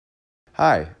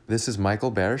Hi, this is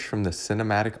Michael Barach from the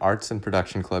Cinematic Arts and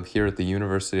Production Club here at the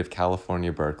University of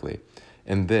California, Berkeley.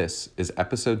 And this is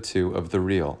episode 2 of The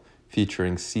Real,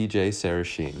 featuring CJ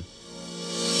Sarachene.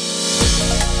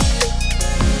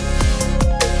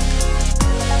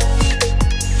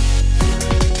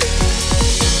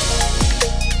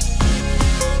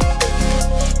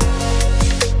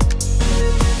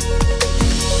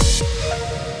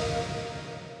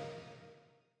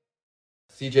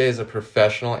 CJ is a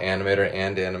professional animator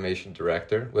and animation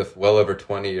director with well over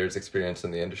 20 years experience in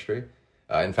the industry.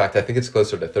 In fact, I think it's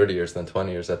closer to 30 years than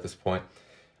 20 years at this point.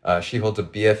 She holds a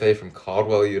BFA from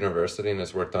Caldwell University and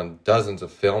has worked on dozens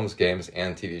of films, games,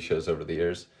 and TV shows over the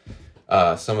years.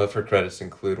 Some of her credits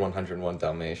include 101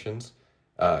 Dalmatians,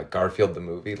 Garfield the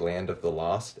Movie, Land of the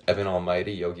Lost, Evan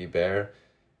Almighty, Yogi Bear,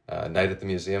 Night at the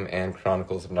Museum, and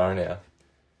Chronicles of Narnia.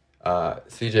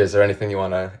 CJ, is there anything you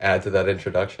want to add to that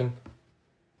introduction?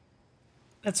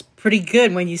 That's pretty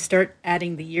good. When you start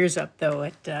adding the years up, though,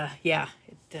 it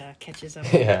catches up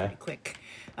pretty quick.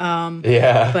 I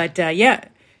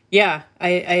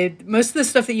most of the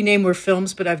stuff that you named were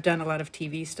films, but I've done a lot of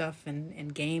TV stuff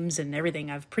and games and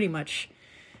everything. I've pretty much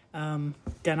done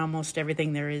almost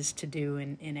everything there is to do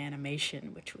in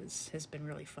animation, which has been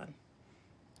really fun.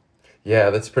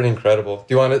 Yeah, that's pretty incredible.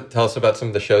 Do you want to tell us about some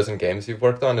of the shows and games you've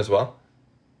worked on as well?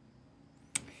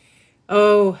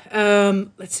 Oh,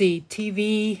 let's see.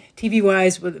 TV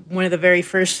wise, with one of the very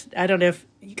first, I don't know if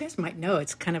you guys might know,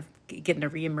 it's kind of getting a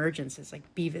reemergence. It's like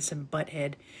Beavis and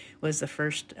Butthead was the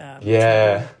first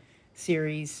TV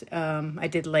series. I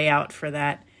did layout for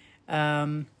that.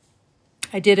 I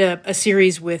did a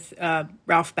series with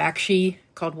Ralph Bakshi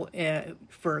called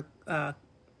for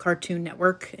Cartoon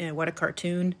Network. What a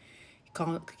Cartoon!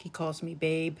 He calls me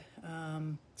Babe.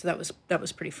 So that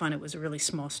was pretty fun. It was a really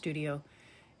small studio.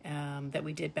 That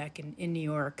we did back in New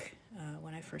York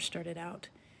when I first started out.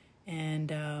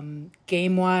 And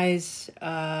game-wise,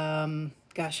 I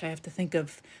have to think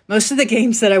of most of the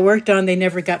games that I worked on, they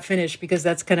never got finished because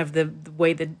that's kind of the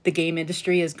way the game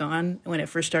industry has gone when it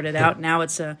first started out. Now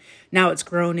it's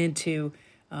grown into,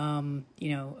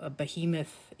 a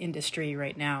behemoth industry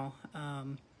right now.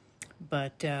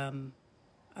 But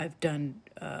I've done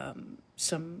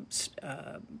some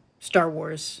Star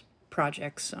Wars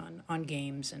projects on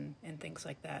games and things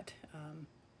like that.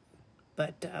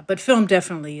 But film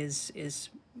definitely is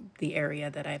the area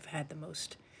that I've had the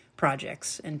most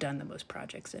projects and done the most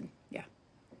projects in. Yeah.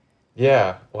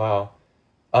 Yeah, wow.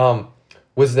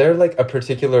 Was there like a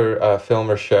particular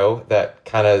film or show that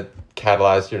kind of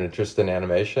catalyzed your interest in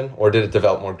animation, or did it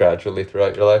develop more gradually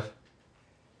throughout your life?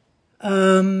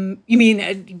 You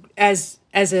mean as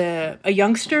a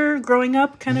youngster growing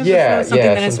up, kind of? Yeah, something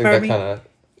yeah, that inspired me?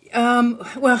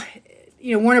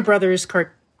 Warner Brothers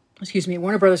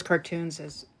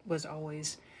cartoons was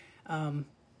always, on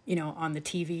the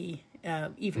TV,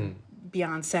 even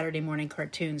beyond Saturday morning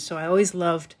cartoons. So I always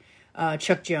loved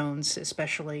Chuck Jones,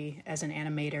 especially as an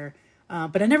animator.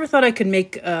 But I never thought I could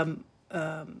make a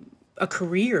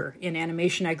career in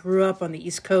animation. I grew up on the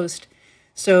East Coast,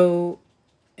 so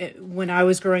when I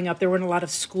was growing up, there weren't a lot of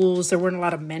schools, there weren't a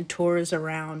lot of mentors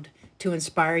around to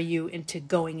inspire you into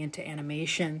going into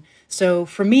animation. So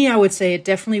for me, I would say it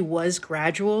definitely was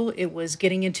gradual. It was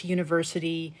getting into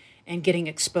university and getting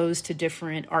exposed to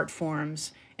different art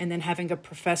forms, and then having a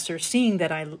professor seeing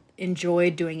that I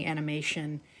enjoyed doing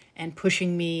animation and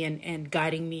pushing me and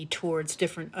guiding me towards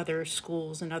different other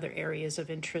schools and other areas of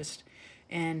interest,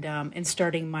 and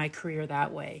starting my career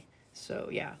that way. So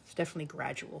yeah, it's definitely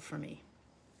gradual for me.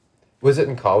 Was it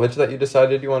in college that you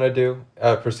decided you want to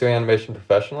pursue animation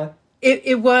professionally?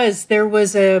 It was. There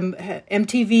was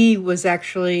MTV was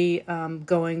actually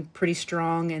going pretty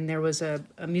strong, and there was a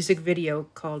music video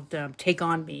called "Take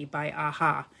on Me" by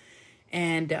Aha,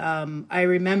 and I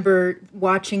remember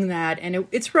watching that, and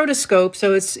it's rotoscope,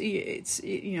 so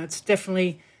it's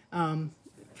definitely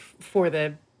for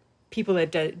the people that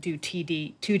do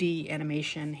 2D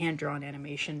animation, hand drawn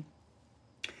animation.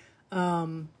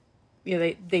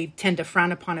 They tend to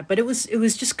frown upon it, but it was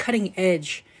just cutting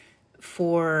edge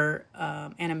for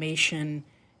animation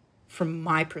from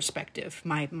my perspective,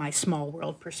 my small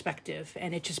world perspective,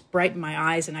 and it just brightened my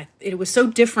eyes, and it was so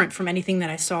different from anything that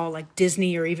I saw like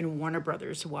Disney or even Warner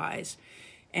Brothers wise,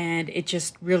 and it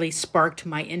just really sparked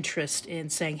my interest in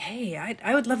saying, hey,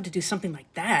 I would love to do something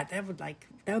like that. That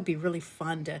would be really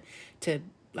fun to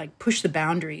like push the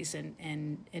boundaries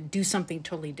and do something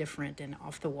totally different and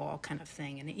off the wall kind of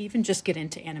thing, and even just get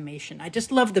into animation. I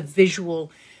just love the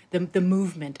visual, the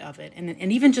movement of it,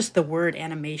 and even just the word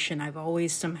animation. I've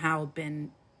always somehow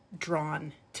been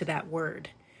drawn to that word,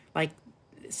 like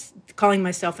calling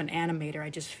myself an animator, I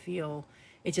just feel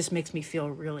it just makes me feel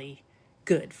really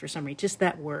good for some reason. Just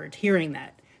that word, hearing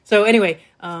that. So anyway,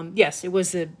 yes, it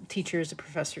was the teachers, the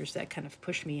professors that kind of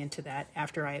pushed me into that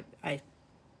after I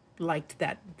liked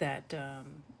the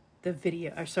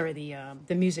video, or sorry,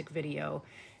 the music video,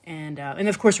 and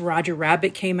of course Roger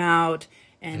Rabbit came out,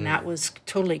 and that was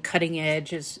totally cutting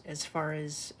edge as far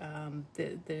as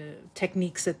the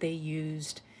techniques that they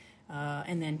used,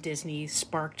 and then Disney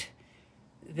sparked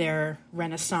their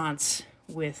renaissance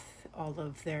with all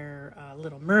of their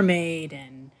Little Mermaid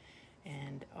and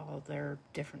all their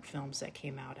different films that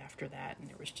came out after that, and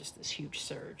there was just this huge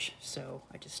surge. So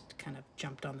I just kind of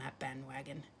jumped on that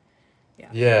bandwagon.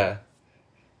 Yeah.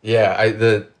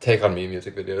 The Take on Me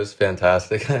music video is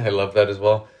fantastic. I love that as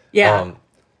well. Yeah.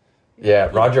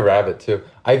 Roger Rabbit too.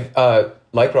 I've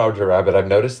like Roger Rabbit, I've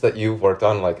noticed that you've worked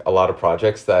on like a lot of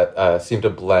projects that seem to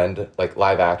blend like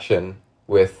live action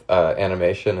with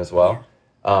animation as well.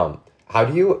 Yeah. How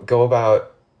do you go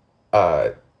about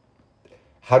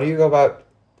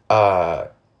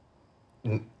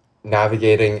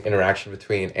navigating interaction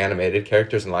between animated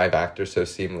characters and live actors so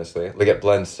seamlessly? Like it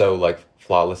blends so like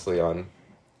flawlessly on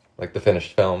like the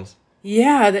finished films.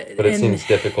 Yeah, but it seems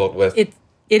difficult with it.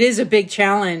 It is a big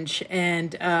challenge,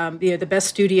 and the best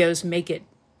studios make it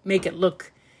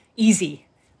look easy,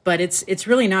 but it's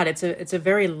really not. It's a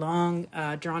very long,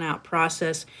 drawn out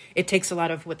process. It takes a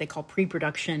lot of what they call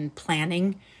pre-production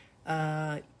planning.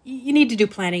 You need to do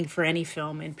planning for any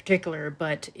film in particular,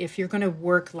 but if you're going to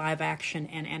work live action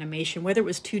and animation, whether it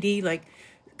was 2D, like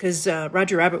because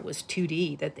Roger Rabbit was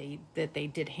 2D that they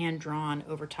did hand drawn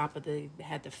over top of the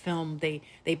film. They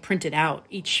printed out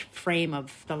each frame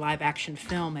of the live action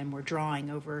film and were drawing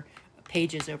over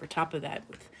pages over top of that.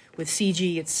 With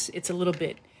CG, it's a little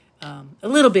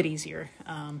bit easier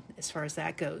as far as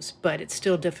that goes, but it's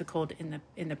still difficult in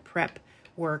the prep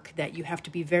work that you have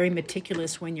to be very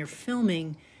meticulous when you're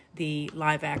filming the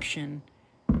live action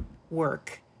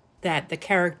work, that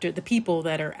the people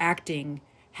that are acting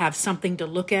have something to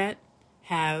look at,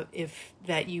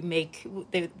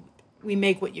 we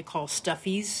make what you call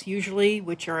stuffies usually,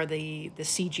 which are the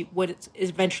CG, what is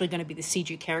eventually going to be the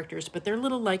CG characters, but they're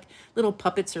little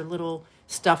puppets or little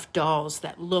stuffed dolls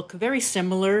that look very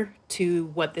similar to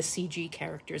what the CG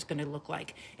character is going to look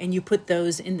like. And you put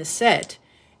those in the set,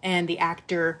 and the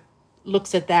actor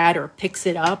looks at that or picks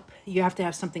it up. You have to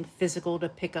have something physical to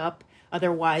pick up.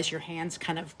 Otherwise, your hands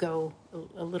kind of go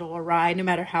a little awry, no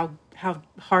matter how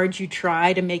hard you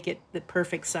try to make it the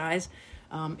perfect size.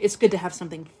 It's good to have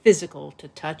something physical to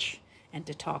touch and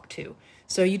to talk to.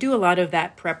 So you do a lot of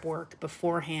that prep work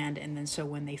beforehand, and then so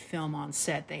when they film on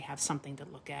set, they have something to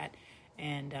look at.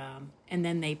 And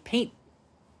then they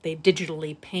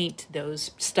digitally paint those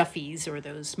stuffies or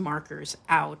those markers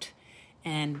out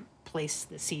and place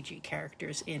the CG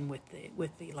characters in with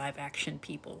the live action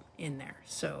people in there.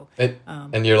 So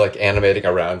and you're like animating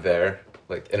around their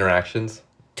like interactions.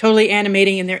 Totally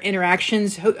animating in their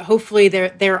interactions. Hopefully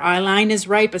their eye line is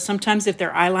right, but sometimes if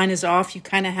their eye line is off, you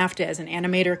kind of have to, as an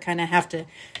animator, kind of have to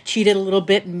cheat it a little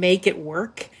bit and make it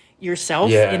work yourself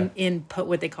in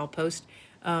what they call post.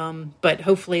 But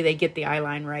hopefully they get the eye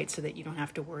line right so that you don't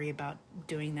have to worry about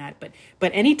doing that.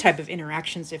 But any type of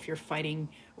interactions, if you're fighting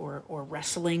or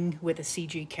wrestling with a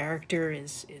CG character,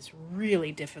 is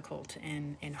really difficult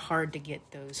and hard to get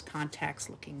those contacts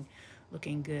looking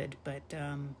good.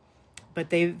 But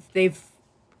they've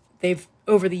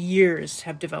over the years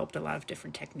have developed a lot of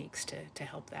different techniques to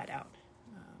help that out.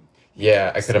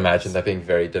 I could imagine that being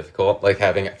very difficult, like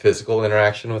having a physical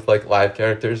interaction with like live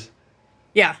characters.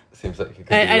 Yeah. Seems like it could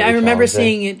be really I remember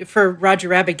challenging. seeing it for Roger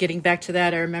Rabbit, getting back to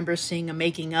that. I remember seeing a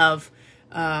making of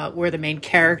where the main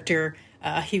character,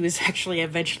 he was actually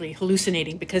eventually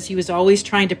hallucinating because he was always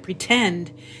trying to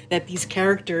pretend that these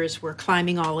characters were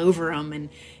climbing all over him, and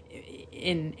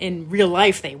in real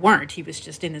life they weren't. He was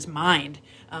just in his mind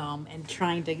and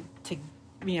trying to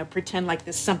pretend like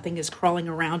this something is crawling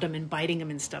around him and biting him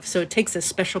and stuff. So it takes a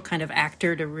special kind of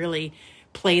actor to really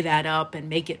play that up and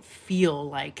make it feel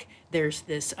like there's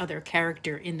this other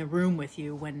character in the room with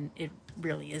you when it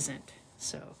really isn't.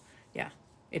 So, yeah,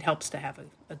 it helps to have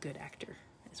a good actor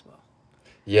as well.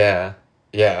 Yeah,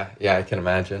 I can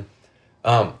imagine.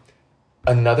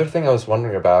 Another thing I was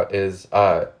wondering about is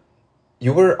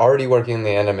you were already working in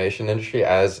the animation industry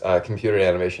as computer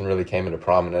animation really came into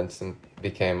prominence and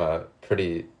became a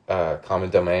pretty common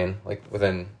domain like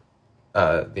within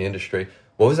the industry.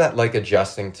 What was that like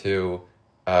adjusting to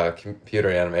computer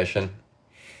animation?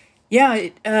 Yeah,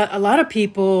 a lot of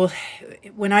people,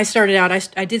 when I started out,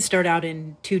 I did start out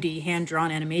in 2D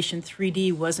hand-drawn animation.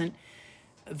 3D wasn't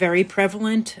very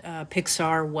prevalent.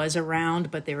 Pixar was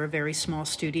around, but they were a very small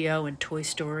studio, and Toy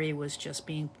Story was just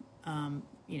being,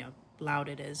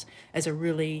 lauded as a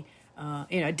really,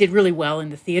 it did really well in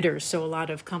the theaters. So a lot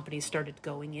of companies started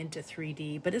going into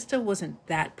 3D, but it still wasn't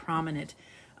that prominent.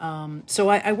 So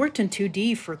I worked in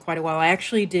 2D for quite a while. I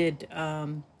actually did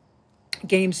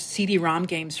games, CD-ROM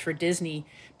games for Disney,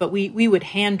 but we would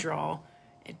hand draw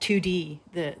 2D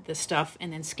the stuff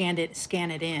and then scan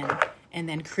it in, and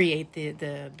then create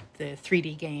the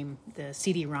 3D game, the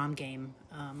CD-ROM game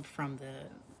from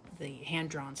the hand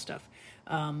drawn stuff.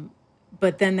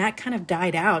 But then that kind of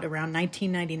died out around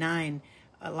 1999.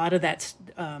 A lot of that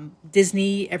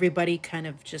Disney, everybody kind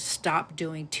of just stopped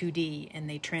doing 2D and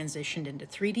they transitioned into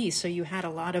 3D. So you had a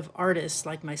lot of artists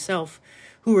like myself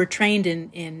who were trained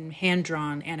in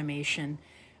hand-drawn animation,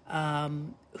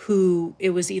 who it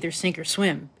was either sink or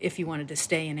swim if you wanted to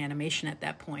stay in animation at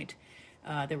that point.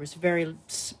 There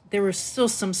were still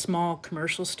some small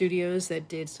commercial studios that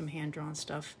did some hand-drawn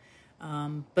stuff.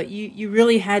 But you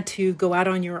really had to go out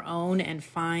on your own and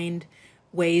find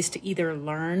ways to either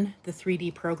learn the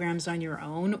 3D programs on your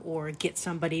own or get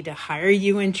somebody to hire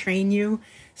you and train you.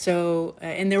 So,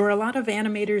 and there were a lot of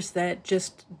animators that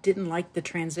just didn't like the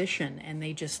transition and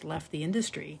they just left the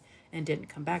industry and didn't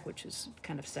come back, which is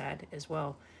kind of sad as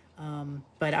well.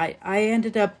 But I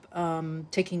ended up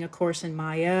taking a course in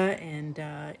Maya, and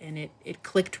it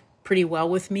clicked pretty well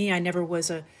with me. I never was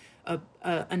an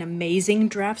amazing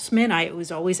draftsman. It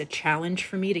was always a challenge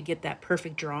for me to get that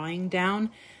perfect drawing down.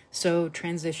 So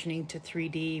transitioning to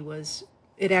 3D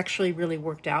it actually really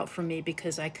worked out for me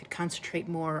because I could concentrate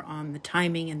more on the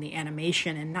timing and the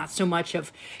animation and not so much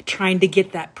of trying to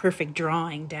get that perfect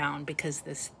drawing down, because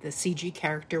the CG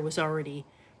character was already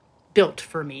built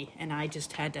for me and I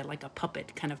just had to, like a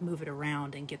puppet, kind of move it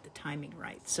around and get the timing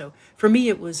right. So for me,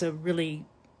 it was a really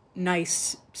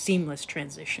nice, seamless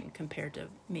transition compared to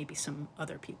maybe some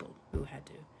other people who had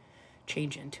to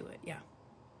change into it. Yeah.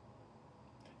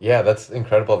 Yeah, that's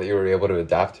incredible that you were able to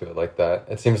adapt to it like that.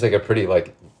 It seems like a pretty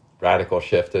like radical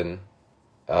shift in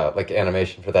like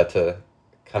animation for that to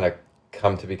kind of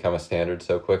come to become a standard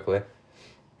so quickly.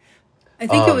 I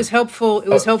think it was helpful. It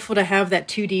was oh, helpful to have that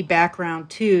 2D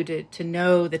background too, to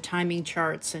know the timing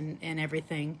charts and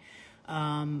everything,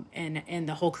 and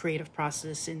the whole creative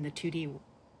process in the 2D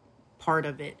part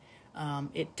of it.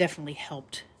 It definitely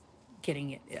helped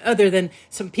getting it. Other than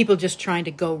some people just trying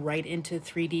to go right into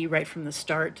 3D right from the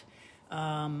start,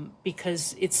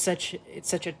 because it's such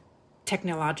a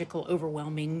technological,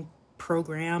 overwhelming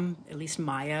program. At least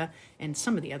Maya and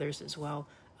some of the others as well.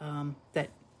 That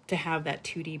to have that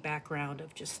 2D background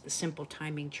of just the simple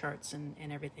timing charts and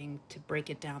everything, to break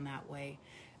it down that way,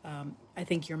 I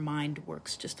think your mind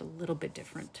works just a little bit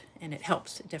different, and it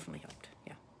helps. It definitely helped.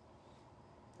 Yeah.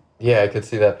 yeah, I could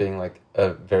see that being like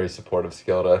a very supportive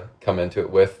skill to come into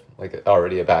it with like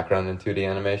already a background in 2D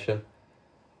animation.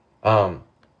 Um,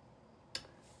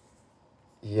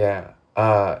 yeah.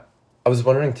 I was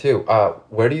wondering too,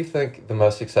 where do you think the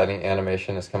most exciting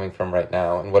animation is coming from right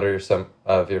now, and what are some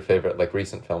of your favorite like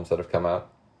recent films that have come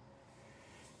out?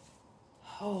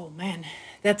 Oh man,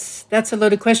 that's a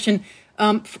loaded question.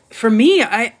 For me,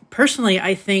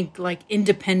 I think like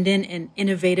independent and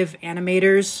innovative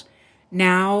animators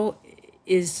now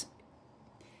is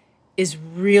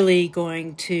really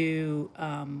going to.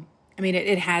 I mean,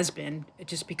 it has been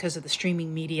just because of the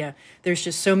streaming media. There's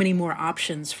just so many more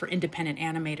options for independent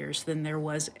animators than there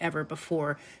was ever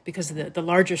before, because the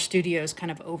larger studios kind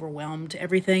of overwhelmed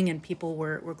everything, and people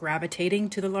were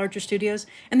gravitating to the larger studios,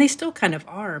 and they still kind of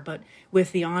are. But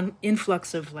with the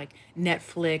influx of like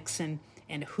Netflix and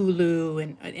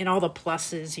Hulu and all the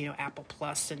pluses, Apple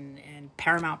Plus and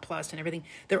Paramount Plus and everything,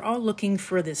 they're all looking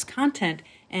for this content,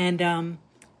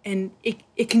 and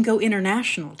it can go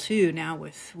international too now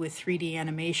with 3D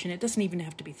animation. It doesn't even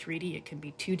have to be 3D; it can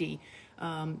be 2D.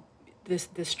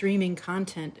 The streaming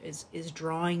content is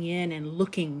drawing in and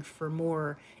looking for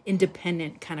more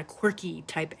independent, kind of quirky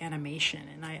type animation,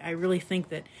 and I really think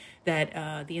that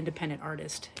the independent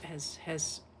artist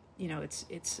has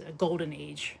it's a golden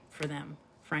age for them.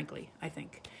 Frankly, I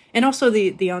think, and also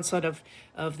the onslaught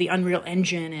of the Unreal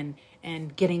Engine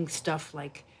and getting stuff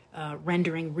like.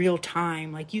 Rendering real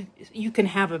time, like you can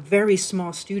have a very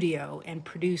small studio and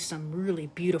produce some really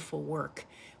beautiful work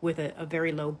with a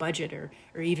very low budget, or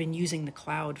even using the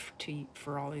cloud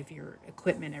for all of your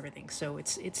equipment and everything. So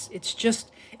it's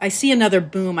just, I see another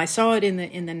boom. I saw it in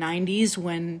the 90s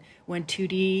when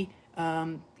 2D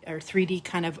or 3D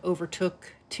kind of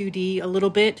overtook 2D a little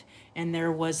bit, and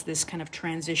there was this kind of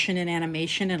transition in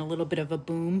animation and a little bit of a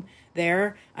boom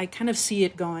there. I kind of see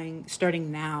it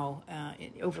starting now,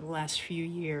 over the last few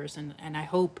years, and I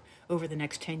hope over the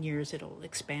next 10 years it'll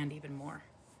expand even more.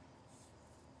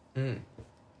 Mm.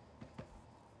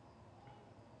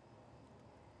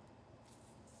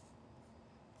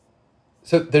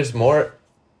 So there's more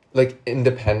like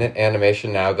independent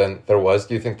animation now than there was.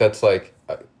 Do you think that's like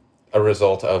a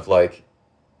result of like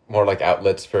more like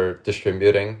outlets for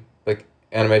distributing like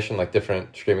animation, like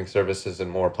different streaming services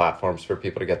and more platforms for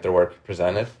people to get their work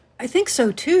presented? I think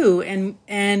so too,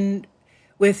 and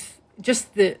with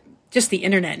just the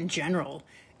internet in general,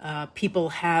 people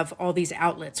have all these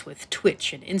outlets with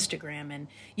Twitch and Instagram and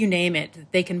you name it.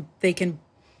 They can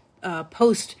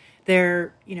post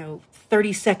their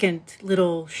 30-second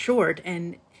little short,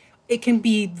 and it can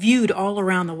be viewed all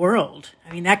around the world.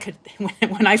 I mean, that could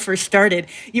when I first started,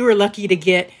 you were lucky to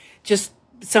get just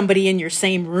somebody in your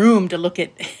same room to look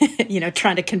at,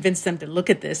 trying to convince them to look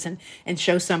at this and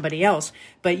show somebody else.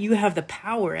 But you have the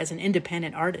power as an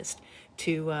independent artist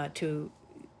to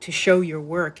show your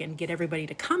work and get everybody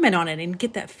to comment on it and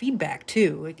get that feedback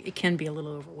too. It can be a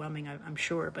little overwhelming, I'm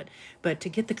sure, but to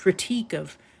get the critique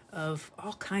of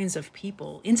all kinds of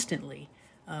people instantly,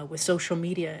 with social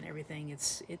media and everything,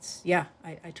 it's yeah,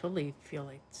 I totally feel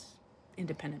like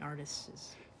independent artists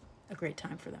is a great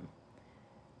time for them.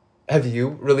 Have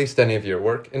you released any of your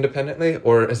work independently,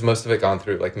 or has most of it gone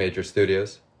through like major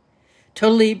studios?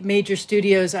 Totally major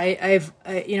studios. I have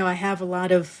a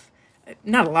lot of,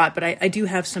 not a lot, but I do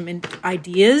have some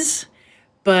ideas.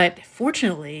 But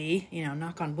fortunately,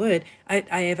 knock on wood,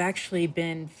 I have actually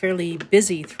been fairly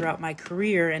busy throughout my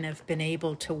career and have been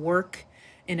able to work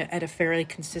at a fairly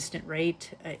consistent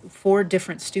rate, for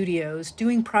different studios,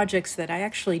 doing projects that I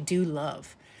actually do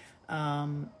love.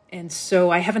 And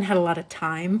so I haven't had a lot of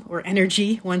time or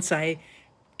energy once I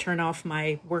turn off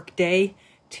my work day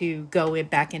to go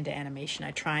back into animation.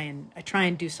 I try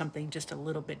and do something just a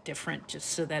little bit different, just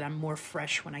so that I'm more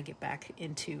fresh when I get back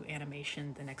into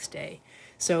animation the next day.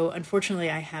 So unfortunately,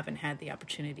 I haven't had the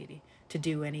opportunity to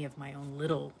do any of my own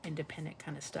little independent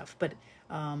kind of stuff. But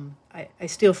I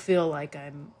still feel like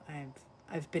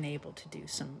I've been able to do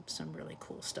some really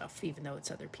cool stuff, even though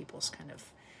it's other people's kind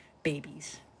of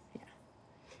babies. Yeah.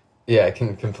 Yeah, I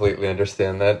can completely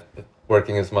understand that,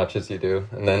 working as much as you do,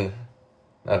 and then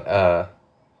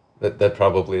that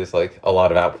probably is like a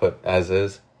lot of output as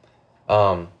is.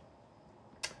 Um,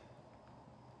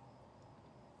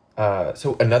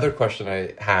 so another question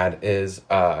I had is,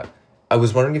 I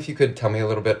was wondering if you could tell me a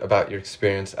little bit about your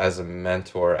experience as a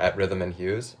mentor at Rhythm and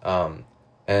Hues,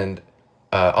 and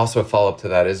also a follow up to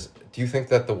that is, do you think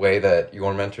that the way that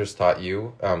your mentors taught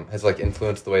you has like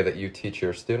influenced the way that you teach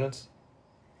your students?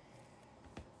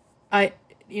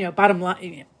 Bottom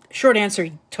line, short answer,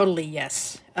 totally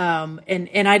yes. And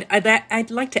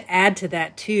I'd like to add to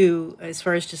that too, as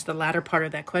far as just the latter part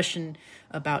of that question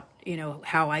about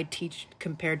how I teach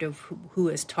compared to who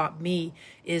has taught me,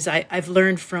 is I've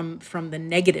learned from the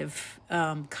negative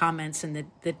comments and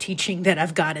the teaching that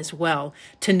I've got as well,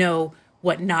 to know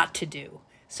what not to do.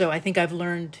 So I think I've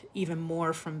learned even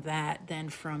more from that than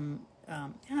from,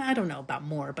 I don't know about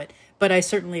more, but I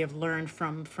certainly have learned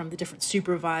from the different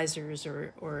supervisors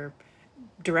or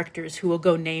directors who will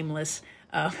go nameless,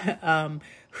 uh,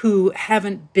 who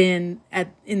haven't been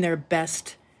in their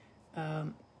best,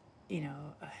 you know,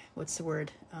 what's the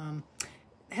word?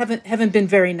 Haven't been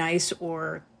very nice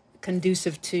or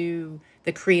conducive to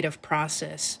the creative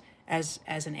process as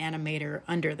an animator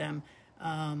under them,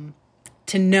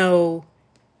 to know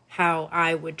how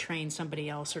I would train somebody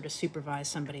else or to supervise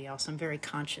somebody else. I'm very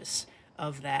conscious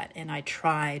of that, and I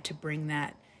try to bring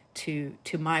that to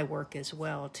my work as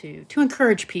well, to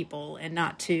encourage people and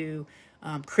not to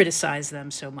criticize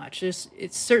them so much.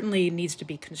 It certainly needs to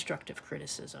be constructive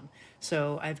criticism.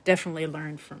 So I've definitely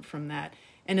learned from that.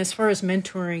 And as far as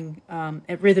mentoring,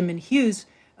 at Rhythm and Hues,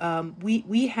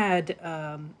 we had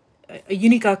a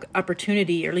unique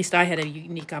opportunity, or at least I had a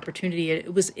unique opportunity.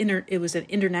 It was an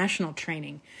international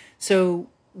training, so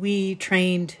we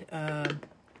trained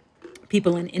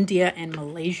people in India and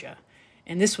Malaysia,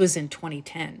 and this was in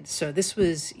 2010. So this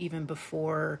was even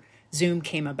before Zoom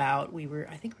came about.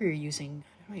 I think we were using,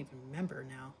 I don't even remember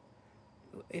now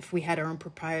if we had our own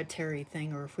proprietary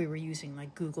thing or if we were using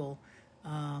like Google.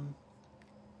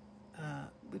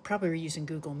 We probably were using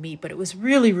Google Meet, but it was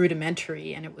really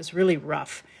rudimentary and it was really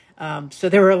rough. So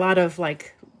there were a lot of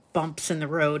like bumps in the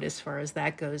road as far as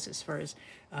that goes, as far as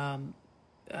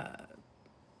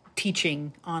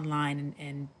teaching online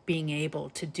and being able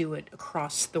to do it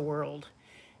across the world.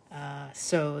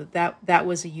 So that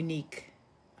was a unique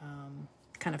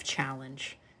kind of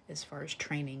challenge as far as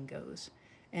training goes,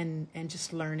 and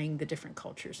just learning the different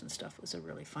cultures and stuff was a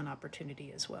really fun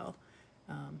opportunity as well.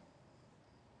 Trying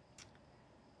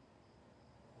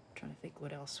to think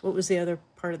what else. What was the other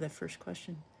part of the first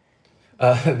question?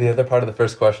 The other part of the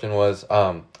first question was,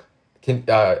 I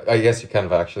guess you kind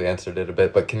of actually answered it a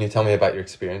bit, but can you tell me about your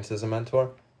experience as a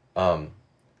mentor? And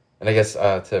I guess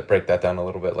to break that down a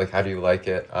little bit, like how do you like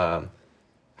it?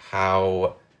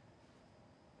 How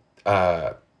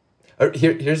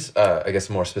here's I guess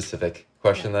a more specific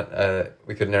question that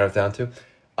we could narrow it down to.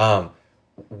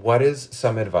 What is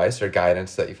some advice or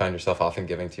guidance that you find yourself often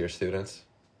giving to your students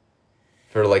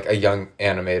for like a young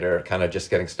animator kind of just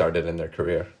getting started in their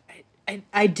career?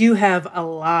 I do have a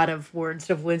lot of words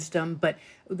of wisdom, but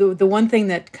the one thing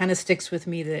that kind of sticks with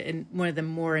me, one of the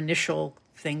more initial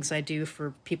things I do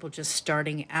for people just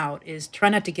starting out, is try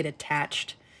not to get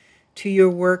attached to your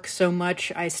work so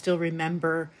much. I still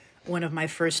remember one of my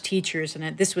first teachers,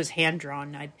 and this was hand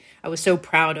drawn. I was so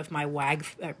proud of my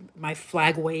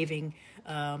flag waving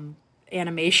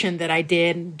animation that I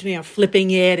did,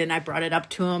 flipping it, and I brought it up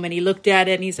to him, and he looked at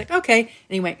it, and he's like, "Okay," and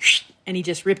he went, "Shh," and he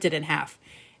just ripped it in half,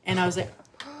 and I was like,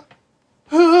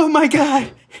 "Oh my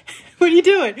God, what are you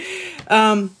doing?"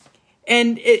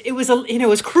 And it was it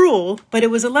was cruel, but it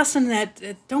was a lesson that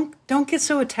don't get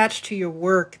so attached to your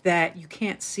work that you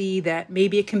can't see that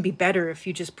maybe it can be better if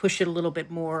you just push it a little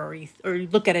bit more, or you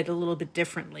look at it a little bit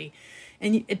differently.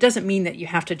 And it doesn't mean that you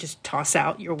have to just toss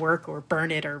out your work or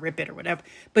burn it or rip it or whatever,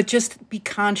 but just be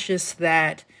conscious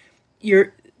that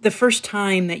the first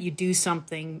time that you do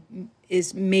something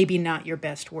is maybe not your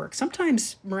best work.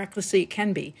 Sometimes miraculously it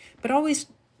can be, but always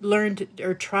learn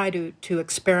or try to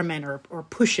experiment or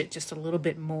push it just a little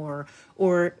bit more,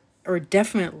 or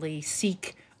definitely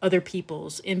seek other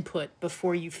people's input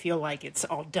before you feel like it's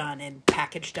all done and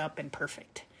packaged up and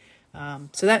perfect.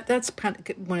 So that's kind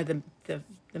of one of the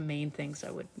main things I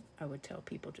would tell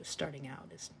people just starting out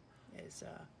is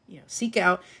seek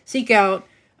out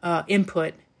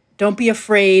input. Don't be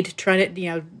afraid. Try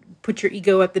to put your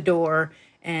ego at the door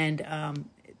and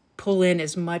pull in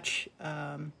as much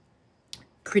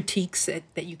critiques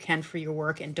that you can for your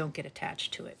work, and don't get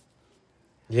attached to it.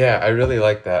 Yeah, I really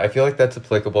like that. I feel like that's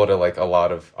applicable to like a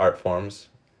lot of art forms.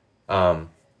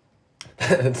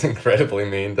 It's incredibly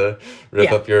mean to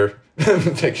rip up your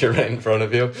picture right in front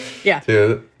of you. Yeah.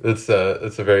 Too. It's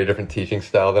a very different teaching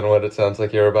style than what it sounds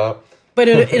like you're about. But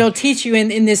it'll teach you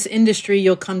in this industry.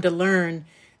 You'll come to learn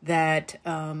that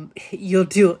you'll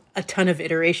do a ton of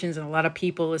iterations, and a lot of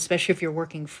people, especially if you're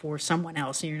working for someone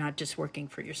else and you're not just working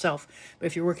for yourself, but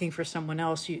if you're working for someone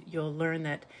else, you'll learn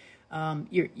that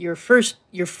your first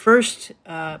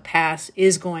pass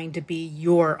is going to be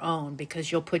your own,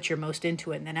 because you'll put your most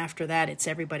into it, and then after that it's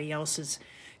everybody else's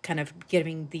kind of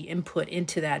giving the input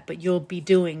into that, but you'll be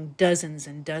doing dozens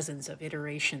and dozens of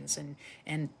iterations,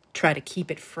 and try to keep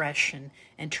it fresh,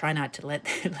 and try not to let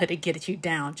it get you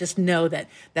down. Just know that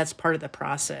that's part of the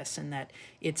process, and that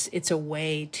it's a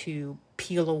way to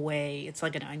peel away. It's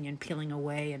like an onion peeling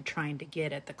away and trying to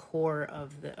get at the core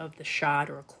of the shot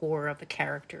or a core of the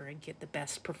character and get the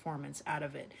best performance out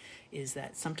of it. Is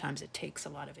that sometimes it takes a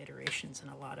lot of iterations and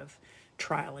a lot of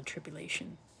trial and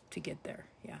tribulation to get there.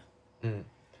 Yeah. Mm.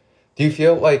 Do you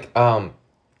feel like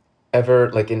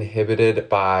ever like inhibited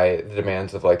by the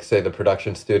demands of like say the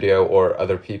production studio or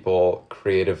other people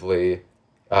creatively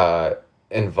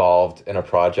involved in a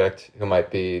project who might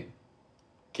be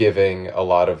giving a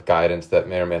lot of guidance that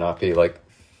may or may not be like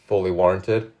fully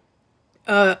warranted?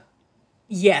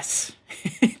 Yes,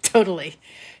 totally.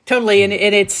 And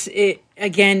it's the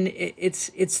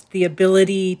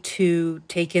ability to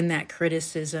take in that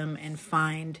criticism and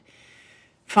find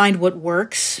what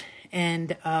works.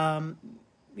 And,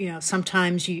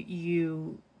 sometimes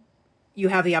you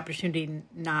have the opportunity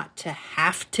not to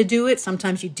have to do it.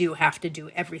 Sometimes you do have to do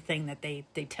everything that they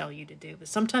tell you to do. But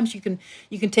sometimes you can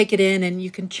take it in and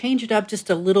you can change it up just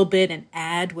a little bit and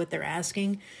add what they're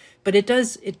asking. But it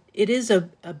is a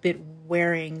bit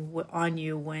wearing on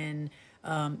you when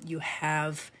you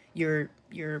have your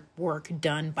work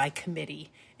done by committee.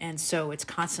 And so it's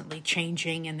constantly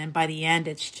changing, and then by the end,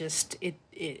 it's just it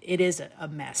is a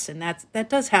mess, and that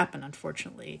does happen,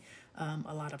 unfortunately,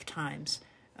 a lot of times.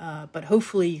 But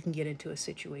hopefully, you can get into a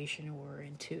situation or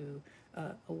into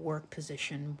a work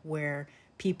position where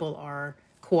people are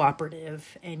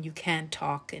cooperative, and you can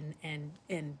talk and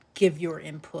give your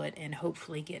input, and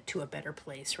hopefully get to a better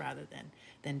place rather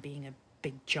than being a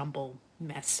big jumble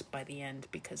mess by the end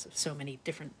because of so many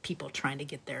different people trying to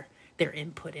get their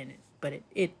input in it. But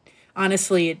it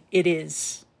honestly, it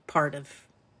is part of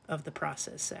of the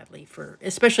process, sadly,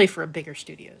 especially for bigger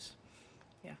studios.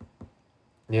 Yeah.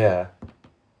 Yeah.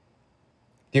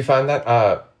 Do you find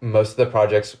that most of the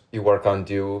projects you work on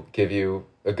do give you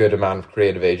a good amount of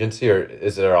creative agency, or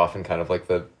is there often kind of like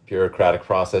the bureaucratic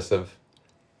process of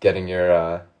getting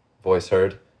your voice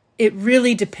heard? It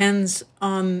really depends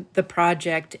on the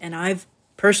project, and I've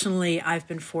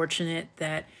been fortunate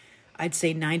that I'd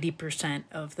say 90%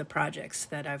 of the projects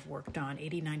that I've worked on,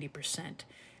 80-90%,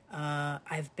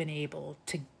 I've been able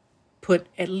to put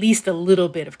at least a little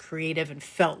bit of creative and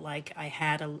felt like I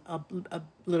had a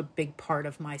little big part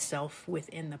of myself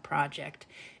within the project.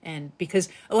 And because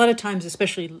a lot of times,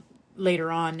 especially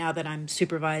later on, now that I'm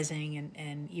supervising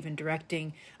and even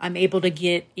directing, I'm able to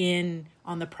get in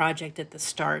on the project at the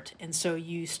start. And so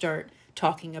you start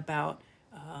talking about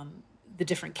the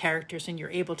different characters and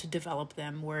you're able to develop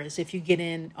them. Whereas if you get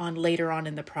in on later on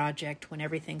in the project, when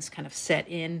everything's kind of set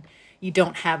in, you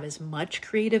don't have as much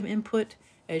creative input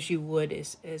as you would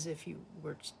as if you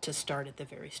were to start at the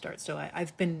very start. So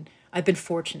I've been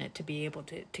fortunate to be able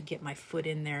to get my foot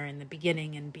in there in the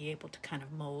beginning and be able to kind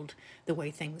of mold the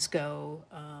way things go.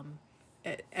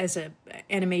 As a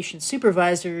animation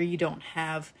supervisor, you don't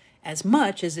have as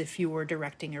much as if you were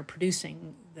directing or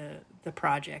producing the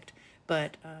project,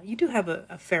 but you do have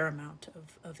a fair amount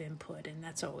of input, and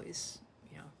that's always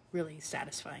really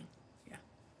satisfying. Yeah.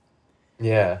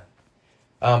 Yeah.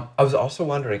 I was also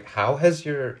wondering, how has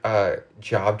your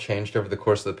job changed over the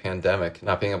course of the pandemic?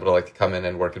 Not being able to like come in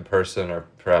and work in person, or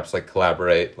perhaps like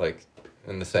collaborate like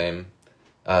in the same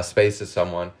space as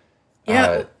someone.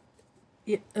 Yeah.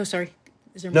 Yeah. Oh, sorry.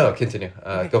 Is there more? No, continue.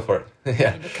 Okay. Go for it. I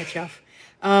Yeah. need to cut you off.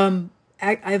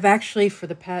 I've actually, for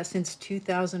the past, since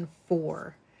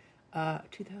 2004,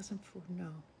 2004, no,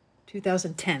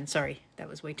 2010, sorry, that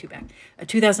was way too back.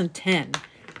 2010,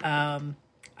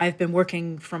 I've been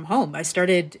working from home. I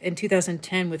started in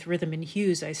 2010 with Rhythm and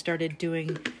Hues. I started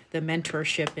doing the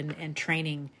mentorship and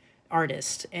training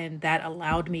artists, and that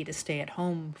allowed me to stay at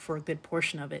home for a good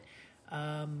portion of it.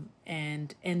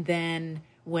 And then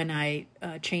when I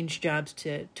changed jobs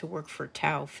to work for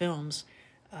Tao Films,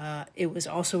 it was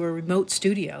also a remote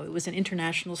studio. It was an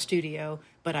international studio,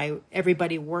 but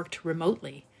everybody worked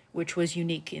remotely, which was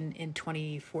unique in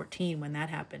 2014 when that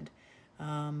happened.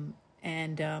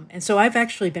 And so I've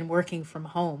actually been working from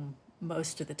home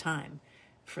most of the time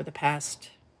for the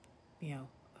past,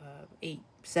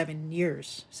 7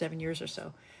 years or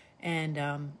so.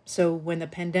 And so when the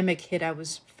pandemic hit, I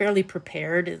was fairly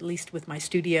prepared, at least with my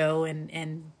studio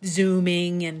and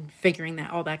Zooming and figuring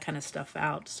all that kind of stuff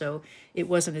out. So it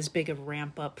wasn't as big a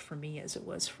ramp up for me as it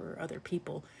was for other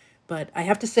people. But I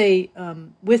have to say,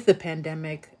 with the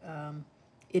pandemic,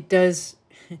 it does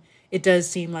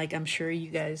seem like, I'm sure you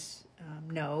guys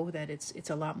know, that it's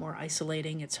a lot more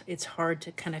isolating. It's hard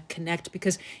to kind of connect,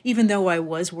 because even though I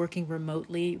was working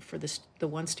remotely for the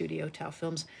one studio, Tao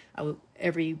Films,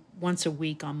 every once a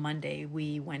week on Monday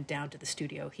we went down to the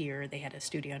studio here. They had a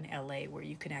studio in LA where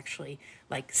you can actually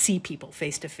like see people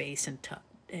face to face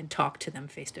and talk to them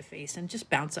face to face and just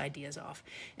bounce ideas off.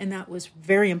 And that was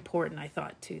very important, I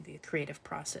thought, to the creative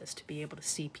process, to be able to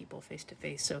see people face to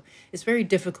face. So it's very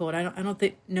difficult. I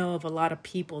don't know of a lot of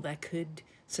people that could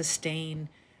sustain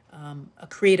a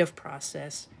creative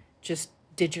process just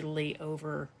digitally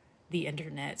over the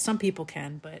internet. Some people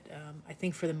can, but I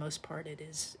think for the most part it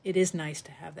is nice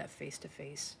to have that face to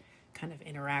face kind of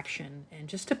interaction, and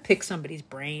just to pick somebody's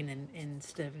brain, and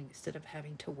instead of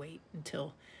having to wait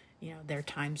until their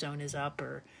time zone is up,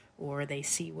 or they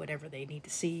see whatever they need to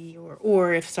see,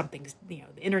 or if something's the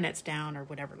internet's down or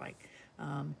whatever.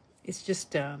 It's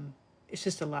just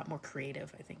a lot more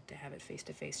creative, I think, to have it face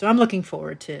to face. So I'm looking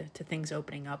forward to things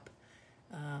opening up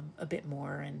a bit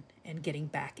more and getting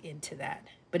back into that.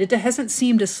 But it hasn't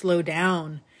seemed to slow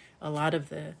down a lot of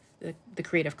the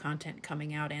creative content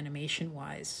coming out animation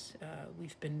wise.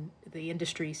 The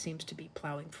industry seems to be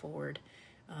plowing forward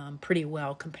pretty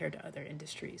well compared to other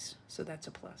industries. So that's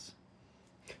a plus.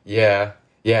 Yeah.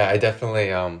 I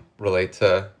definitely relate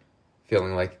to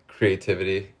feeling like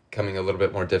creativity coming a little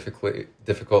bit more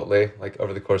difficultly like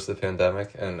over the course of the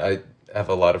pandemic. And I have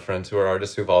a lot of friends who are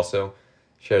artists who've also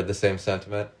shared the same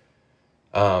sentiment.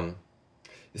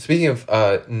 Speaking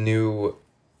of new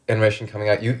animation coming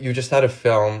out, you just had a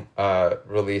film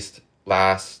released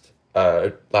last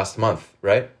month,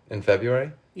 right? In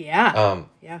February? Yeah.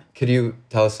 Yeah. Could you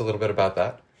tell us a little bit about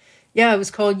that? Yeah, it was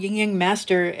called Yin Yang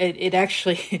Master. It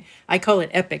actually, I call it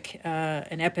epic,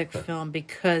 an epic film,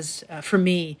 because for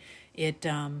me, it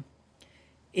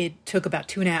took about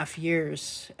 2.5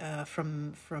 years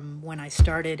from when I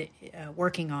started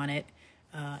working on it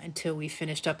until we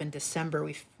finished up in December.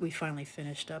 We finally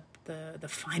finished up the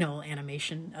final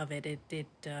animation of it. It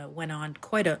went on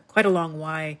quite a long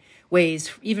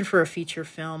ways, even for a feature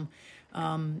film.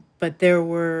 But there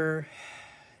were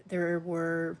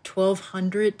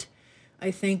 1,200,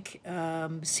 I think,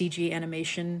 CG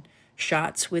animation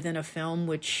shots within a film,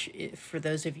 which, for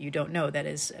those of you who don't know, that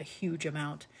is a huge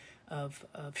amount of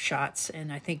shots,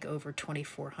 and I think over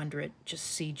 2,400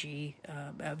 just CG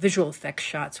visual effects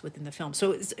shots within the film.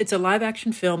 So it's a live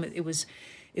action film. It was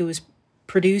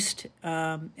produced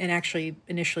and actually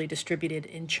initially distributed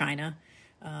in China,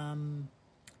 and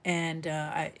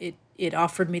it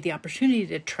offered me the opportunity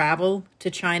to travel to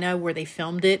China where they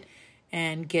filmed it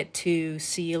and get to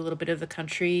see a little bit of the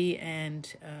country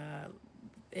and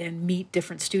meet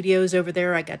different studios over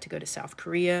there. I got to go to South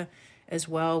Korea as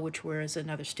well, which was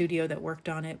another studio that worked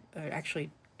on it. Actually,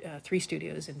 3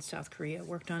 studios in South Korea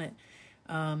worked on it.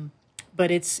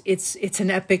 But it's an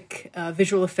epic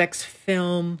visual effects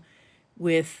film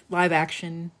with live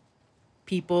action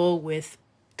people with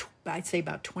I'd say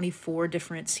about 24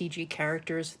 different CG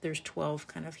characters. There's 12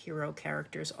 kind of hero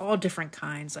characters, all different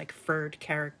kinds, like furred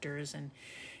characters and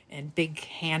big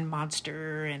hand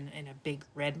monster and a big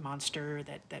red monster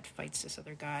that fights this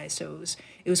other guy. So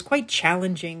it was quite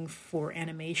challenging for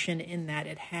animation in that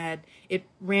it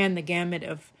ran the gamut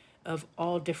of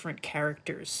all different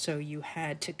characters. So you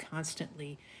had to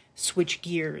constantly switch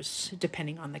gears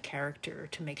depending on the character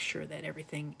to make sure that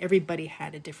everybody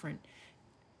had a different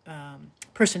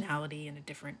personality and a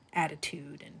different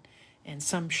attitude, and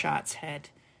some shots had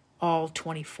all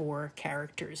 24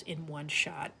 characters in one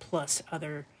shot plus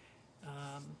other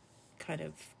kind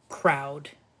of crowd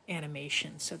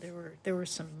animation. So there were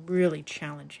some really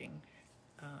challenging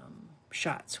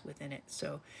shots within it.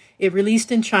 So it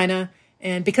released in China,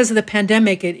 and because of the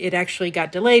pandemic, it actually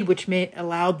got delayed, which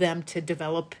allowed them to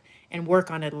develop and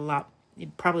work on it a lot.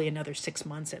 Probably another 6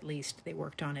 months at least they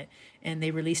worked on it, and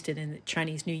they released it in the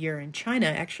Chinese New Year in China.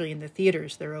 Actually, in the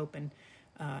theaters, they're open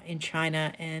in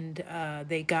China, and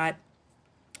they got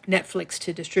Netflix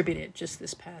to distribute it just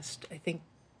this past, I think,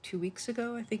 2 weeks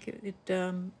ago. I think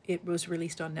it was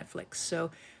released on Netflix,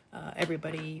 so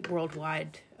everybody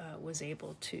worldwide was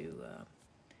able to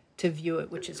view it,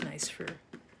 which is nice for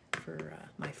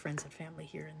my friends and family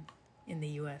here in the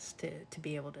U.S. to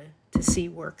be able to see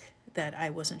work that I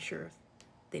wasn't sure if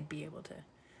they'd be able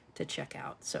to check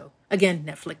out. So again,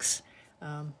 Netflix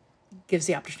gives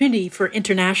the opportunity for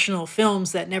international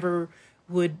films that never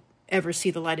would ever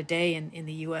see the light of day in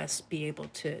the U.S. be able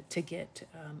to get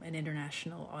an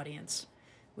international audience,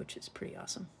 which is pretty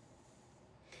awesome.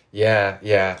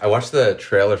 Yeah. I watched the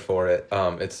trailer for it.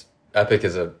 It's epic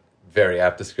is a very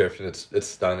apt description. It's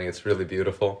stunning. It's really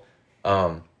beautiful.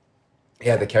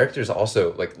 The characters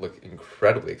also look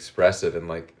incredibly expressive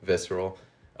and visceral.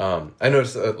 I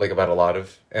noticed about a lot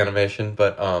of animation,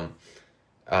 but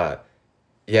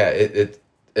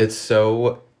it's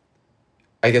so.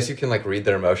 I guess you can read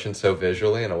their emotions so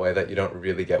visually in a way that you don't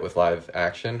really get with live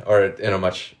action, or in a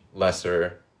much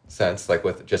lesser sense,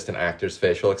 with just an actor's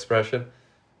facial expression.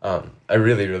 I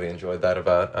really, really enjoyed that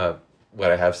about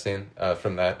what I have seen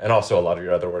from that, and also a lot of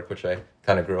your other work, which I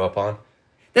kind of grew up on.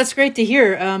 That's great to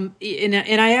hear. And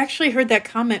I actually heard that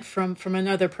comment from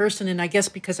another person, and I guess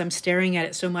because I'm staring at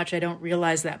it so much, I don't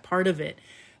realize that part of it.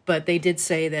 But they did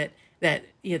say that the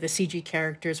CG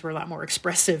characters were a lot more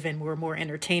expressive and were more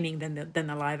entertaining than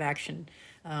the live action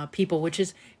people, which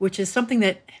is something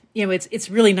that it's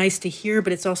really nice to hear,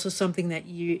 but it's also something that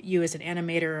you as an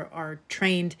animator are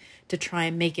trained to try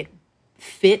and make it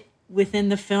fit within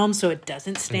the film so it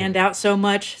doesn't stand out so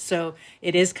much. So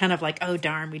it is kind of oh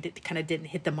darn, we didn't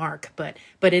hit the mark, but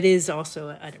it is also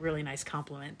a really nice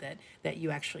compliment that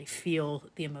you actually feel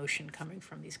the emotion coming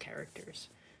from these characters.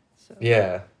 So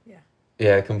yeah,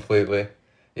 completely.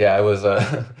 Yeah, I was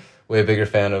a way bigger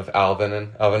fan of Alvin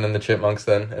and the Chipmunks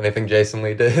than anything Jason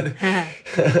Lee did.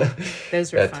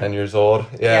 Those were fun. 10 years old.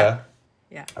 Yeah.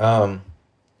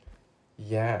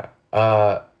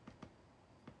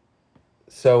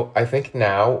 So I think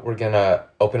now we're going to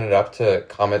open it up to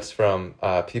comments from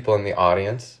people in the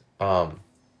audience.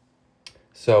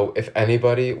 So if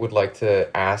anybody would like to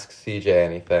ask CJ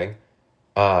anything,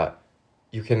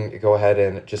 you can go ahead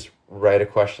and just write a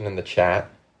question in the chat.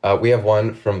 We have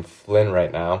one from Flynn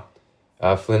right now.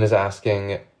 Flynn is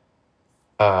asking...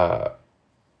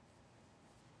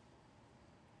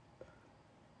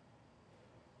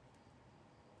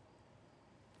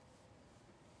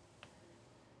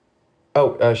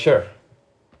 sure.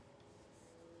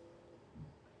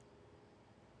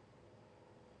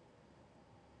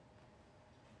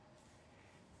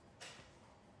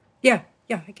 Yeah,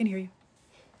 I can hear you.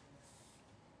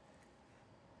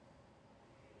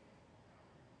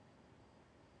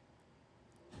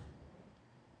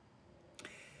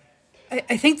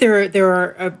 I think there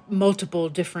are multiple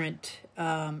different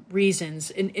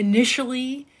reasons.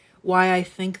 Initially, why I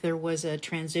think there was a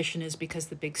transition is because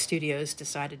the big studios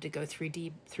decided to go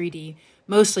 3D.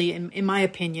 Mostly, in my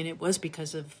opinion, it was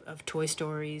because of Toy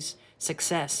Story's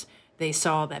success. They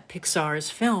saw that Pixar's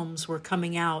films were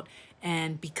coming out,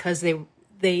 and because they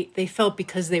felt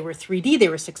because they were 3D they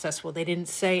were successful. They didn't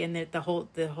say, and the whole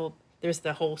there's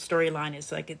the whole storyline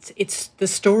is like it's the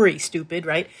story, stupid,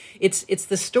 right? It's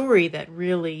the story that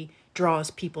really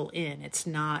draws people in. It's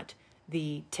not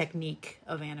the technique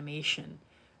of animation.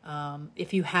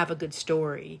 If you have a good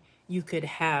story, you could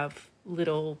have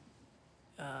little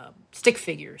stick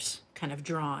figures kind of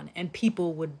drawn, and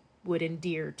people would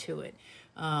endear to it.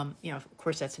 Of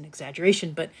course, that's an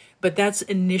exaggeration, but that's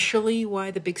initially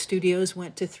why the big studios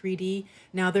went to 3D.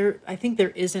 Now, I think there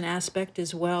is an aspect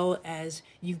as well as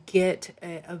you get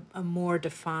a more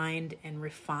defined and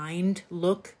refined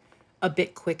look a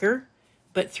bit quicker.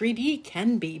 But 3D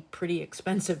can be pretty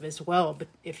expensive as well. But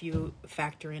if you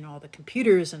factor in all the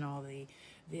computers and all the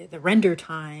render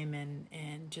time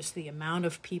and just the amount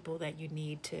of people that you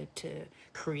need to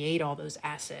create all those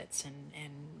assets and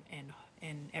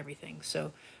everything.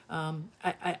 So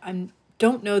I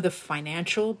don't know the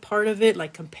financial part of it,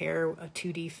 like compare a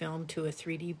 2D film to a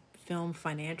 3D film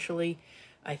financially.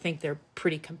 I think they're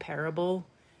pretty comparable.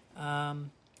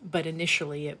 But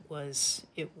initially it was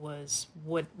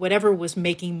whatever was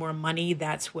making more money,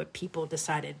 that's what people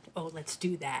decided, oh, let's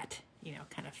do that,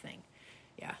 kind of thing.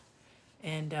 Yeah.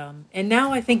 And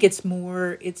now I think it is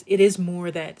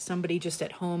more that somebody just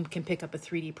at home can pick up a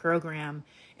 3D program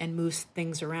and move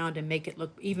things around and make it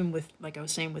look, even with, like I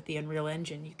was saying, with the Unreal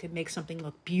Engine, you could make something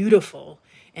look beautiful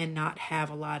and not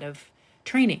have a lot of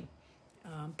training,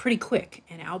 pretty quick,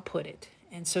 and output it.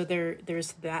 And so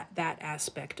there's that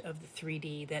aspect of the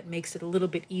 3D that makes it a little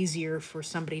bit easier for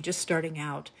somebody just starting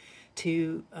out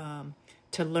to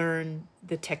learn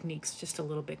the techniques just a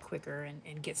little bit quicker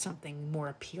and get something more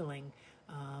appealing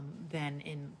than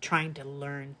in trying to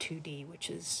learn 2D, which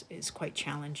is quite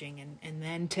challenging. And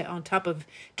then on top of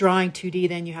drawing 2D,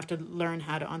 then you have to learn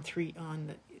how to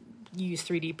use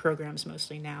 3D programs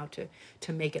mostly now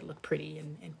to make it look pretty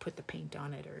and put the paint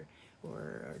on it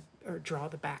or draw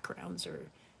the backgrounds or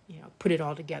put it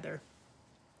all together.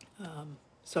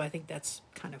 So I think that's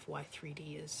kind of why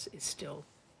 3D is still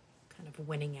kind of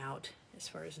winning out as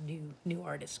far as new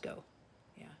artists go.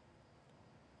 Yeah.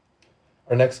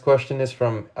 Our next question is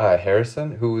from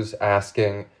Harrison, who's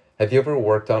asking, have you ever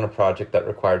worked on a project that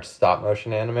required stop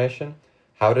motion animation?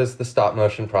 How does the stop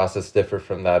motion process differ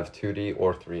from that of 2D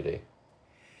or 3D?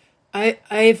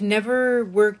 I've never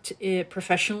worked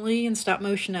professionally in stop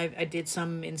motion. I did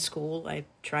some in school. I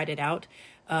tried it out.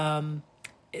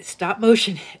 Stop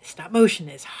motion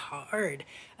is hard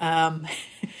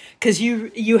because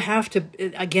you have to,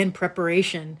 again,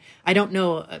 preparation. I don't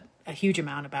know a huge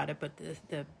amount about it, but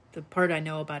the part I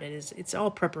know about it is it's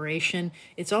all preparation.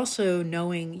 It's also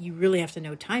knowing, you really have to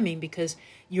know timing because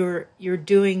you're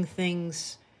doing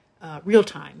things real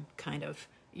time, kind of.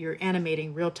 You're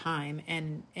animating real time,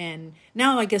 and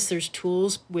now I guess there's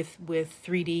tools with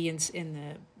 3D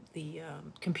in the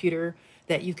computer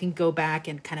that you can go back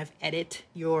and kind of edit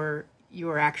your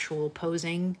actual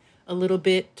posing a little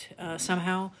bit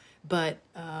somehow, but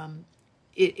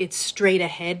it's straight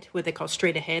ahead, what they call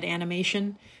straight ahead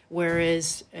animation,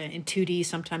 whereas in 2D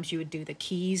sometimes you would do the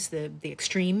keys, the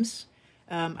extremes.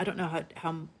 I don't know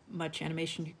how much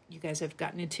animation you guys have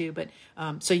gotten into, but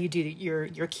so you do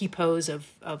your key pose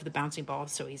of the bouncing ball,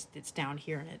 so it's down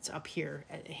here and it's up here,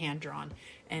 hand drawn,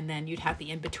 and then you'd have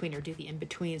the in-between or do the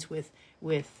in-betweens with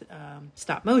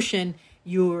stop motion.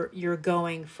 You're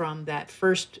going from that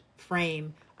first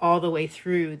frame all the way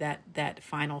through that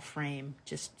final frame,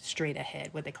 just straight ahead,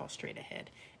 what they call straight ahead,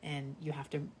 and you have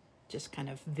to just kind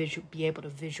of be able to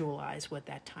visualize what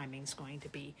that timing is going to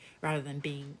be rather than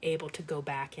being able to go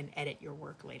back and edit your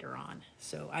work later on.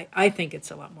 So I think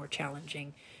it's a lot more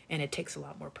challenging and it takes a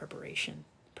lot more preparation,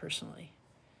 personally.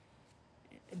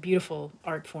 Beautiful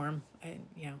art form.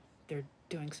 They're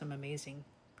doing some amazing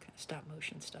kind of stop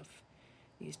motion stuff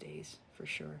these days, for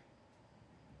sure.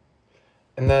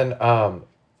 And then our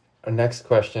next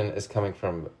question is coming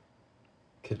from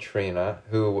Katrina,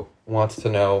 who wants to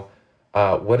know,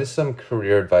 what is some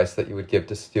career advice that you would give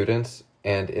to students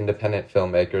and independent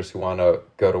filmmakers who want to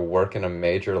go to work in a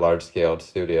major large-scale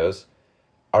studios?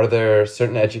 Is there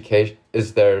certain education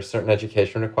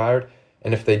required?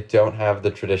 And if they don't have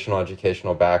the traditional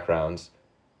educational backgrounds,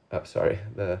 what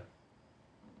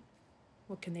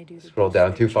can they do? Scroll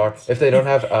down too far. If they don't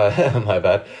have, my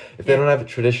bad. If they don't have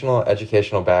traditional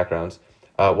educational backgrounds,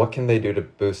 what can they do to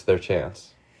boost their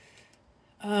chance?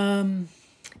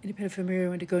 independent filmmaker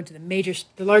want to go into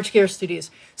the large scale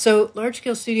studios. So large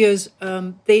scale studios,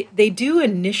 they do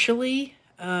initially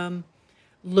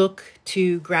look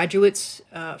to graduates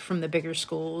from the bigger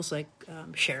schools like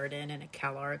Sheridan and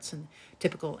CalArts and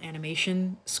typical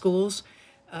animation schools,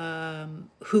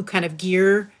 who kind of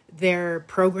gear their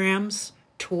programs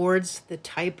towards the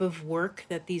type of work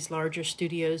that these larger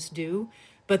studios do.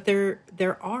 But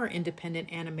there are independent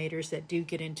animators that do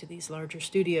get into these larger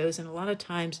studios, and a lot of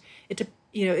times if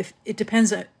it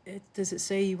depends. Does it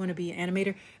say you want to be an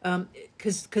animator?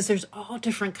 Because there's all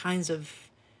different kinds of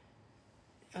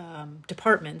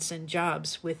departments and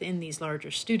jobs within these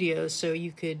larger studios. So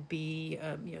you could be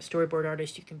storyboard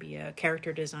artist, you can be a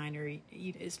character designer.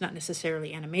 It's not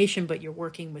necessarily animation, but you're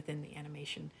working within the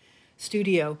animation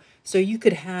studio. So you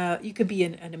could be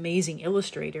an amazing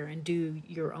illustrator and do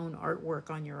your own artwork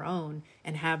on your own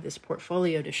and have this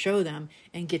portfolio to show them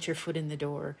and get your foot in the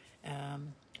door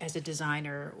as a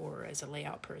designer or as a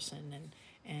layout person,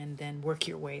 and then work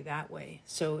your way that way.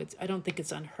 So I don't think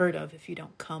it's unheard of if you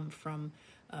don't come from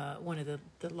one of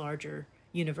the larger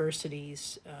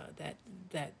universities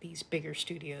that these bigger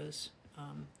studios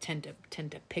tend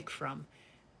to pick from.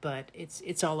 But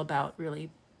it's all about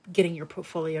really getting your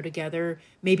portfolio together,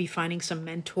 maybe finding some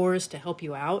mentors to help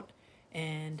you out,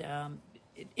 and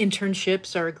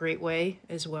internships are a great way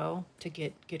as well to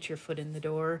get your foot in the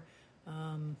door.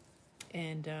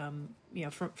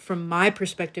 From my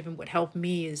perspective, and what helped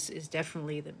me is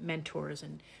definitely the mentors,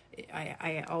 and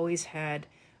I always had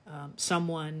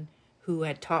someone who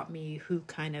had taught me, who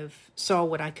kind of saw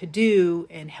what I could do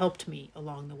and helped me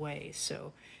along the way.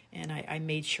 So, and I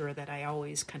made sure that I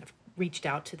always kind of reached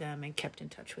out to them and kept in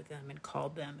touch with them and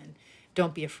called them, and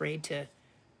don't be afraid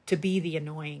to be the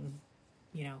annoying,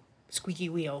 squeaky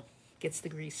wheel gets the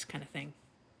grease kind of thing.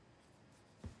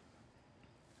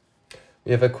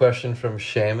 We have a question from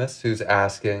Seamus, who's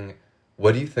asking,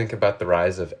 what do you think about the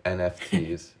rise of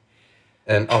NFTs?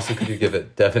 And also, could you give a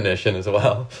definition as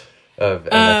well of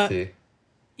NFT?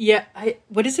 Yeah,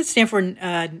 what does it stand for?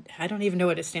 I don't even know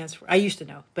what it stands for. I used to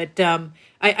know, but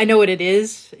I know what it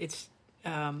is. It's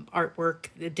artwork,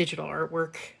 the digital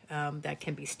artwork that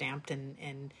can be stamped,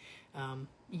 and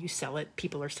you sell it.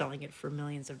 People are selling it for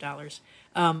millions of dollars.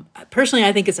 Personally,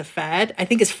 I think it's a fad. I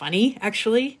think it's funny,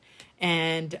 actually.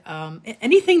 And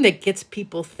anything that gets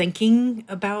people thinking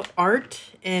about art,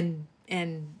 and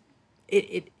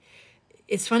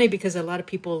it's funny because a lot of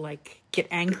people get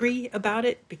angry about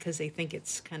it because they think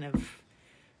it's kind of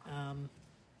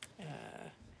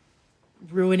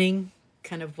ruining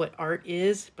kind of what art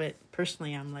is. But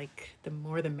personally, I'm like, the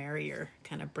more the merrier,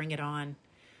 kind of bring it on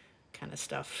kind of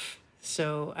stuff.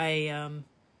 So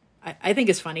I think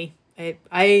it's funny.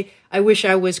 I wish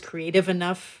I was creative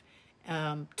enough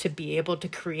to be able to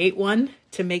create one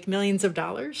to make millions of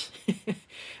dollars.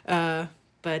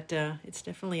 But it's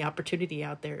definitely opportunity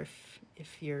out there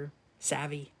if you're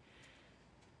savvy.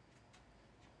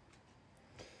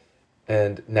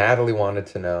 And Natalie wanted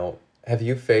to know, have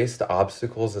you faced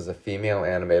obstacles as a female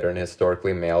animator in a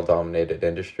historically male-dominated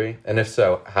industry? And if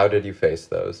so, how did you face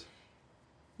those?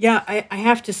 Yeah, I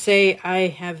have to say I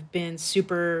have been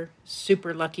super,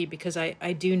 super lucky, because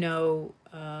I do know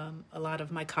a lot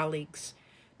of my colleagues,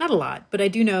 not a lot, but I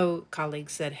do know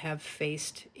colleagues that have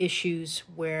faced issues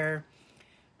where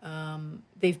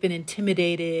they've been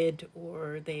intimidated,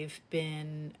 or they've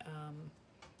been,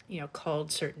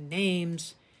 called certain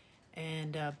names.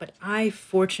 And but I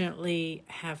fortunately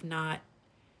have not.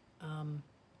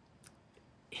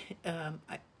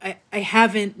 I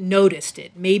haven't noticed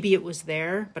it. Maybe it was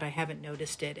there, but I haven't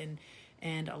noticed it.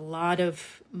 And a lot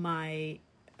of my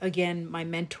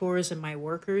mentors and my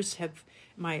workers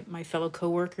my fellow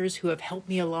coworkers who have helped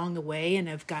me along the way and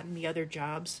have gotten me other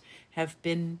jobs have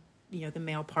been, the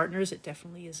male partners. It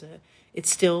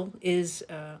still is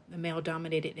a male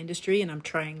dominated industry, and I'm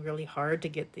trying really hard to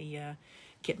get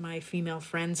my female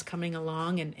friends coming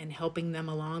along and helping them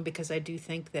along, because I do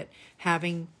think that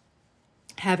having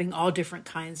all different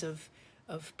kinds of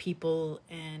people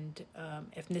and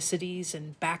ethnicities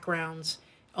and backgrounds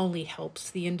only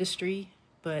helps the industry.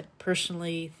 But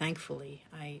personally, thankfully,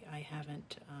 I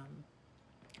haven't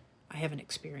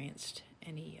experienced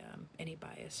any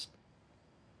bias.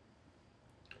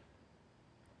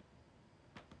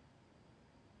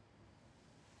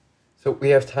 So we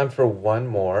have time for one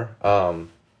more,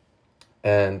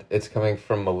 and it's coming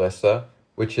from Melissa,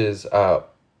 which is,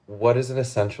 what is an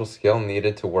essential skill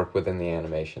needed to work within the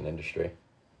animation industry?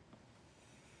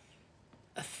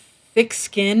 A thick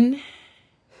skin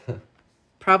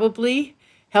probably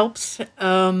helps,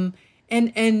 and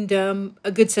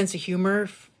a good sense of humor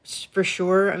for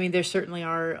sure. I mean, there certainly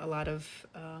are a lot of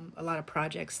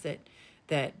projects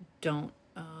that don't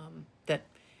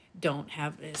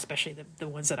have, especially the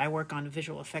ones that I work on,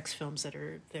 visual effects films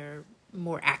they're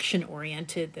more action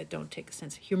oriented, that don't take a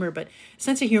sense of humor, but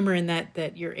sense of humor in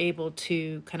that you're able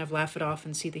to kind of laugh it off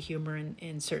and see the humor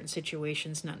in certain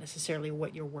situations, not necessarily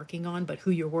what you're working on, but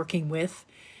who you're working with,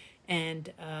 and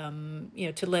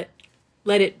to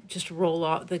let it just roll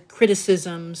off the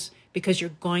criticisms, because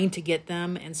you're going to get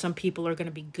them, and some people are going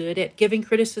to be good at giving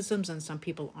criticisms and some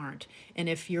people aren't. And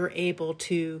if you're able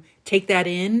to take that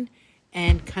in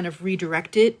and kind of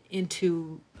redirect it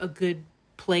into a good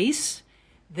place,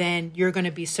 then you're going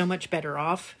to be so much better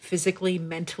off physically,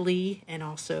 mentally, and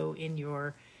also in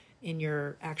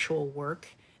your actual work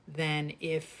than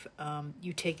if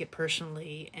you take it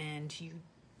personally and you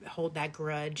hold that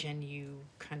grudge and you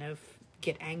kind of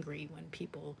get angry when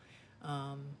people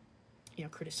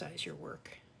criticize your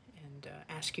work and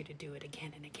ask you to do it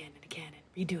again and again and again and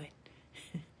redo it.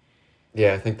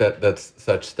 Yeah, I think that's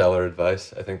such stellar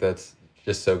advice. I think that's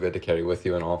just so good to carry with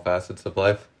you in all facets of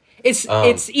life.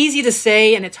 It's easy to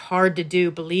say and it's hard to do.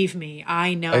 Believe me,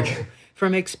 I know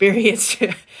from experience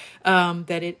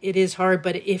that it is hard.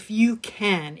 But if you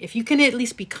can at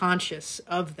least be conscious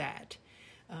of that,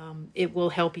 it will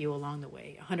help you along the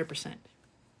way. 100%.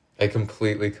 I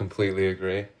completely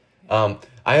agree.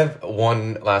 I have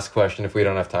one last question. If we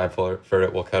don't have time for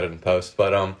it, we'll cut it in post.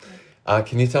 But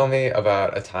can you tell me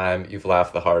about a time you've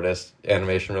laughed the hardest,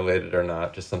 animation related or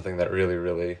not, just something that really,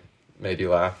 really made you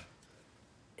laugh?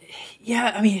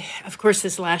 Yeah, I mean, of course,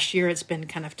 this last year it's been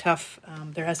kind of tough.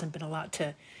 There hasn't been a lot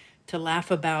to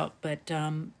laugh about, but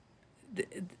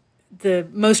the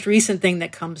most recent thing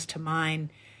that comes to mind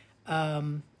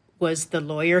was the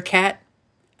lawyer cat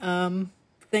thing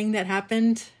that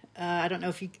happened. I don't know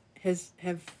if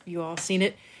have you all seen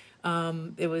it.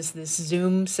 It was this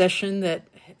Zoom session that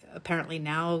apparently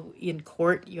now in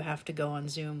court you have to go on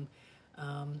Zoom,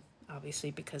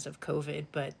 obviously because of COVID.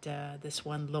 But this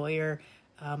one lawyer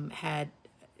had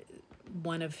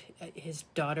one of his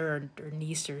daughter or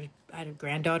niece or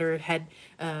granddaughter had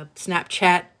a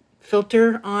Snapchat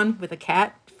filter on with a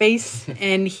cat face,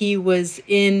 and he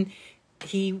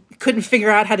couldn't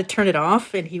figure out how to turn it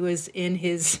off, and he was in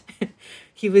his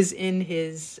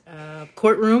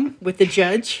courtroom with the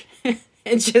judge.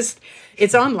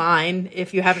 It's online.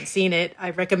 If you haven't seen it, I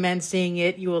recommend seeing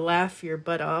it. You will laugh your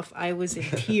butt off. I was in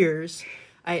tears.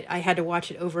 I had to watch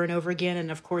it over and over again, and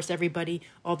of course everybody,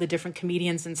 all the different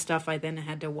comedians and stuff, I then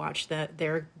had to watch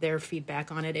their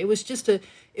feedback on it. It was just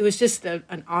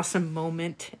an awesome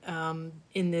moment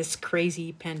in this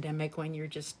crazy pandemic when you're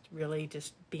just really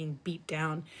just being beat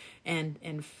down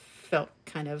and felt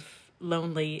kind of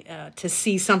lonely, to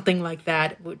see something like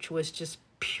that, which was just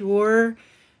pure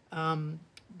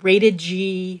rated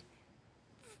G,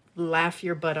 laugh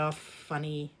your butt off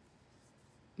funny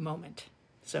moment.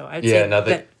 So I'd say now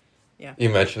that you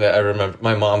mentioned it, I remember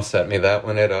my mom sent me that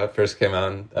when it first came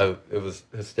out. And it was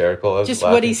hysterical. I was just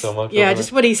laughing so much. Yeah,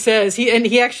 just what he says.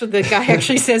 The guy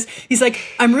actually says, he's like,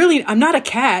 I'm not a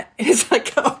cat. And it's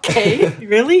like, okay,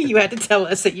 really? You had to tell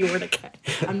us that you weren't a cat.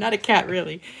 I'm not a cat,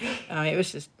 really. It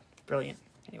was just brilliant.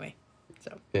 Anyway,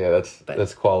 so yeah,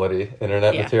 that's quality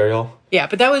internet material. Yeah,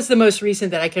 but that was the most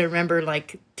recent that I can remember,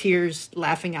 like tears,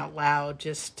 laughing out loud,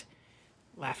 just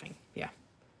laughing.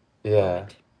 Yeah.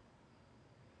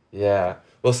 Yeah.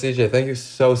 Well, CJ, thank you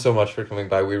so much for coming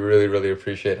by. We really, really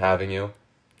appreciate having you.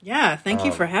 Yeah, thank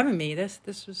you for having me. This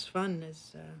was fun.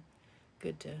 It's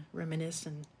good to reminisce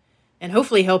and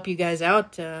hopefully help you guys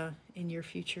out in your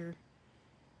future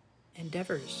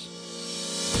endeavors.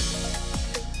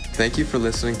 Thank you for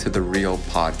listening to The Real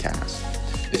Podcast.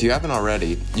 If you haven't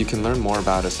already, you can learn more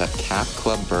about us at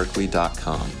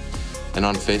capclubberkeley.com and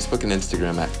on Facebook and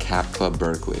Instagram at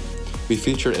capclubberkeley. We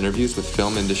feature interviews with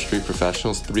film industry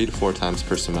professionals 3 to 4 times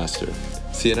per semester.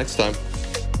 See you next time.